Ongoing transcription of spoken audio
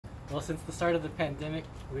Well, since the start of the pandemic,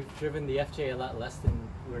 we've driven the FJ a lot less than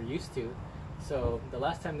we're used to. So the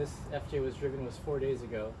last time this FJ was driven was 4 days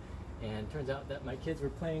ago, and turns out that my kids were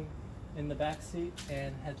playing in the back seat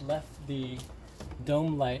and had left the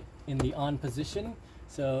dome light in the on position.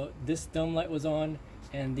 So this dome light was on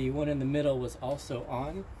and the one in the middle was also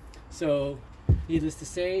on. So needless to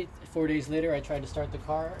say, 4 days later I tried to start the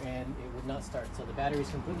car and it would not start. So the battery's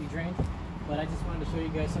completely drained. But I just wanted to show you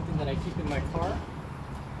guys something that I keep in my car,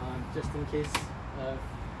 just in case of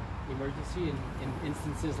emergency in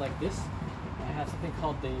instances like this. I have something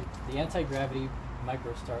called the anti-gravity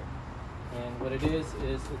micro start, and what it is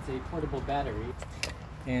it's a portable battery,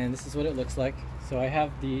 and this is what it looks like. So I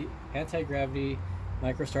have the anti-gravity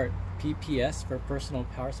micro start PPS for personal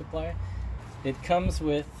power supply. It comes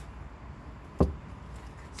with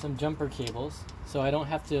some jumper cables, so I don't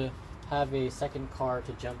have to have a second car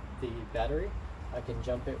to jump the battery. I can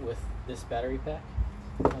jump it with this battery pack.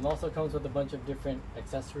 It also comes with a bunch of different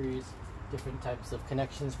accessories, different types of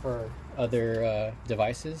connections for other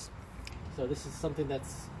devices. So this is something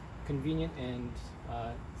that's convenient and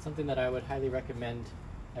something that I would highly recommend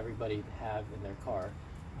everybody have in their car.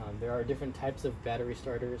 There are different types of battery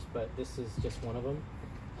starters, but this is just one of them.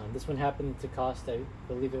 This one happened to cost, I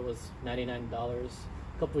believe it was $99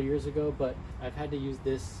 a couple years ago, but I've had to use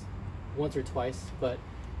this once or twice, but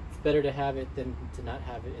it's better to have it than to not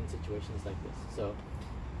have it in situations like this. So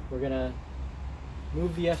we're gonna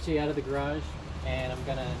move the FJ out of the garage, and I'm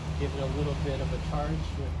gonna give it a little bit of a charge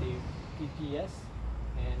with the PPS,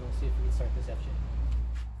 and we'll see if we can start this FJ.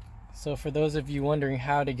 So for those of you wondering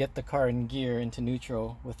how to get the car in gear into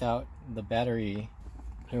neutral without the battery,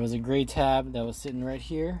 there was a gray tab that was sitting right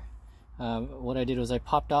here. What I did was I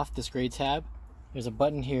popped off this gray tab. There's a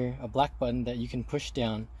button here, a black button that you can push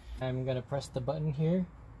down. I'm gonna press the button here.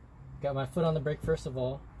 Got my foot on the brake first of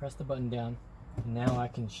all, press the button down, and now I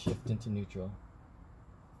can shift into neutral.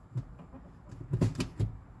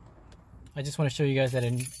 I just want to show you guys that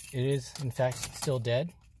it is in fact still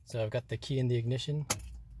dead. So I've got the key in the ignition,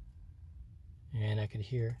 and I could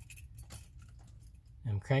hear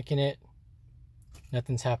I'm cranking it,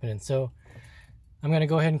 nothing's happening. So I'm going to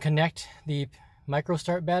go ahead and connect the micro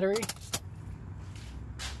start battery.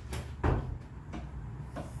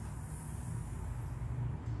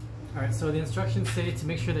 Alright, so the instructions say to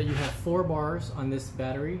make sure that you have 4 bars on this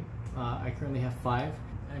battery. I currently have 5.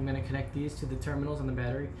 I'm going to connect these to the terminals on the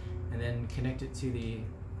battery and then connect it to the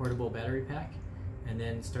portable battery pack, and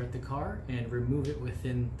then start the car and remove it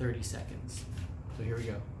within 30 seconds. So here we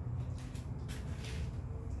go.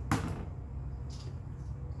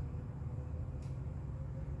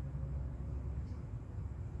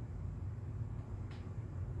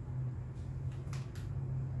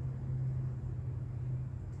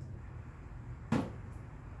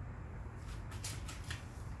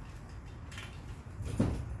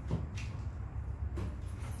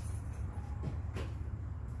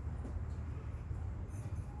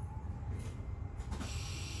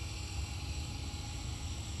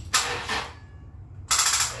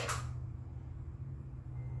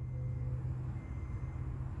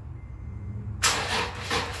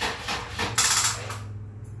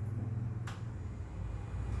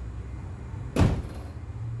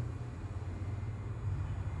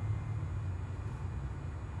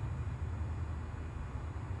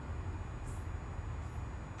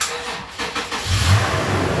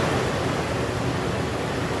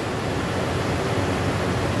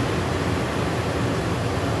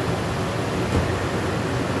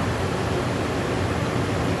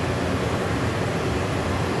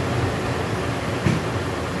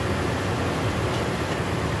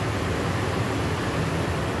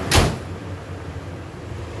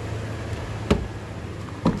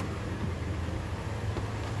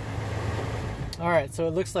 Alright, so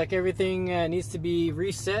it looks like everything needs to be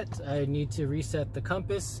reset. I need to reset the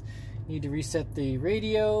compass, need to reset the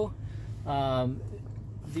radio.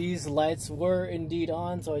 These lights were indeed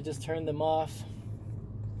on, so I just turned them off.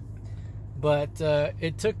 But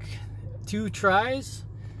it took 2 tries.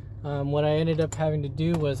 What I ended up having to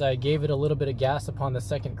do was I gave it a little bit of gas upon the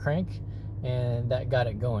second crank, and that got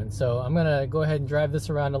it going. So I'm gonna go ahead and drive this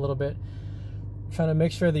around a little bit, trying to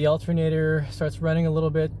make sure the alternator starts running a little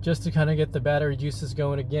bit, just to kind of get the battery juices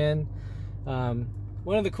going again.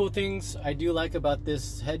 One of the cool things I do like about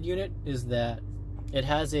this head unit is that it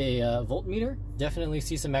has a voltmeter. Definitely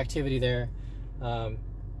see some activity there.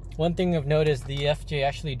 One thing of note is the FJ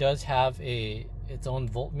actually does have its own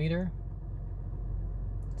voltmeter.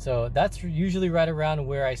 So that's usually right around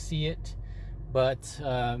where I see it. But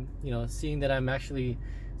you know, seeing that I'm actually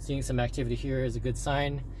seeing some activity here is a good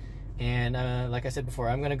sign. And like I said before,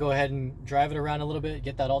 I'm going to go ahead and drive it around a little bit,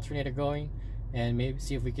 get that alternator going, and maybe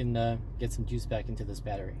see if we can get some juice back into this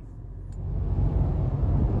battery.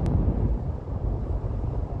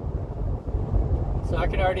 So I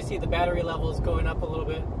can already see the battery levels going up a little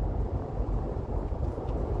bit.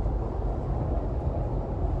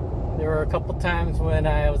 There were a couple times when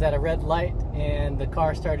I was at a red light and the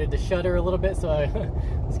car started to shudder a little bit, so I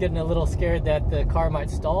was getting a little scared that the car might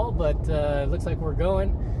stall, but it looks like we're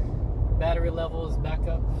going. Battery level is back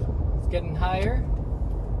up. It's getting higher,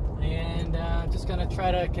 and I'm just gonna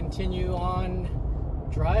try to continue on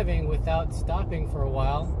driving without stopping for a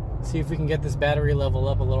while. See if we can get this battery level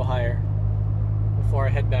up a little higher before I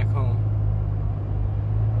head back home.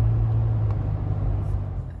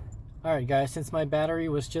 Alright guys, since my battery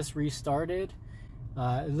was just restarted,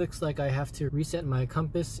 it looks like I have to reset my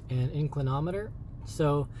compass and inclinometer.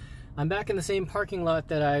 So I'm back in the same parking lot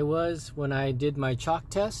that I was when I did my chalk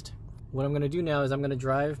test. What I'm going to do now is I'm going to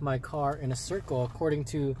drive my car in a circle according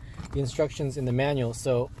to the instructions in the manual.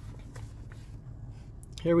 So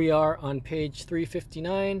here we are on page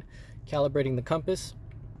 359, calibrating the compass.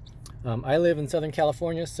 I live in Southern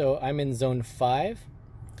California, so I'm in zone 5.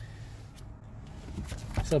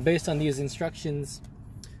 So based on these instructions,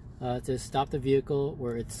 to stop the vehicle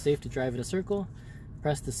where it's safe to drive in a circle,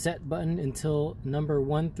 press the set button until number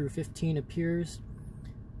 1 through 15 appears,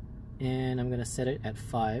 and I'm going to set it at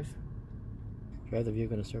 5. Drive the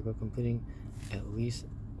vehicle in a circle, completing at least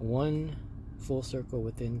one full circle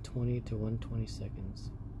within 20 to 120 seconds.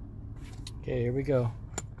 Okay, here we go.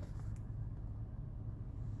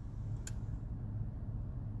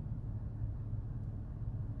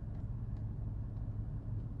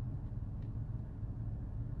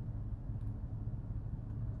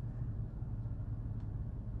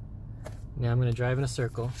 Now I'm going to drive in a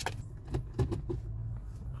circle.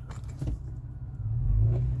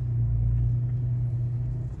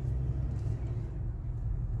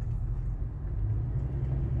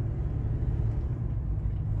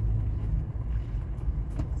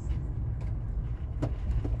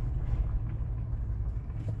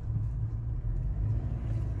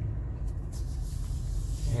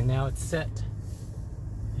 And now it's set.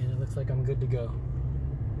 And it looks like I'm good to go.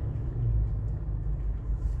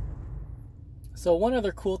 So one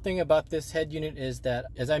other cool thing about this head unit is that,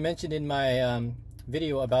 as I mentioned in my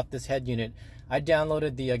video about this head unit, I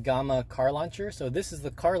downloaded the Gamma car launcher. So this is the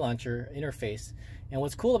car launcher interface. And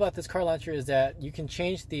what's cool about this car launcher is that you can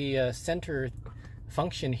change the center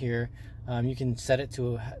function here. You can set it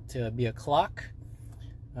to be a clock.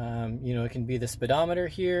 You know, it can be the speedometer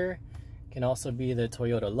here. It can also be the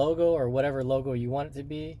Toyota logo or whatever logo you want it to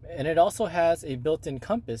be. And it also has a built-in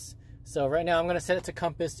compass. So right now I'm going to set it to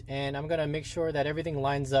compass, and I'm going to make sure that everything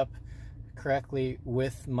lines up correctly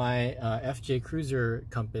with my FJ Cruiser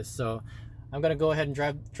compass. So I'm going to go ahead and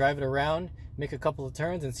drive it around, make a couple of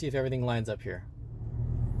turns, and see if everything lines up here.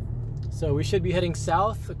 So we should be heading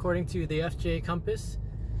south according to the FJ compass,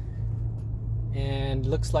 and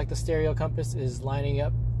looks like the stereo compass is lining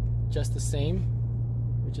up just the same,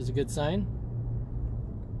 which is a good sign.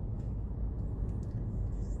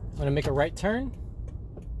 I'm going to make a right turn.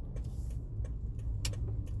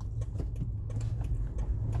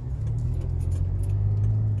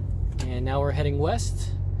 And now we're heading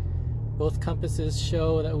west. Both compasses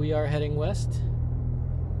show that we are heading west.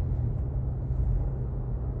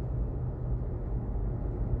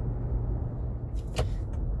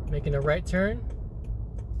 Making a right turn.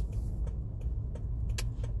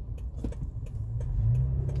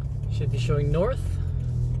 Should be showing north.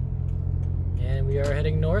 And we are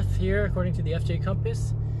heading north here according to the FJ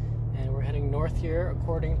compass. And we're heading north here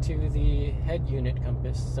according to the head unit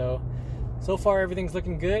compass. So far everything's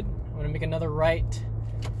looking good. I'm going to make another right,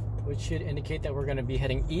 which should indicate that we're going to be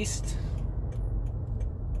heading east.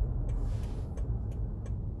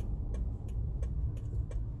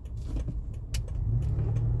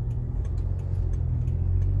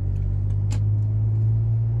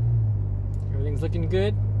 Everything's looking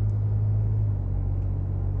good.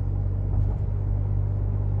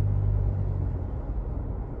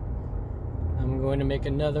 I'm going to make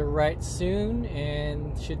another right soon,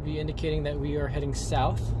 and should be indicating that we are heading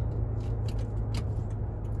south.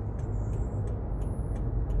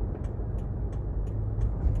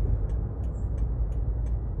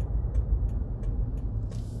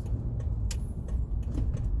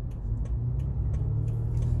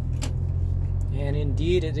 And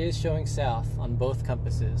indeed it is showing south on both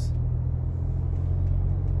compasses.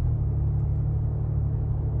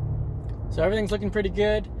 So everything's looking pretty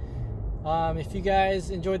good. If you guys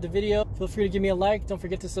enjoyed the video, feel free to give me a like. Don't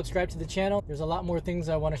forget to subscribe to the channel. There's a lot more things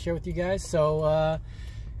I want to share with you guys. So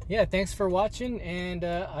yeah, thanks for watching, and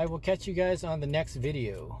I will catch you guys on the next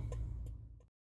video.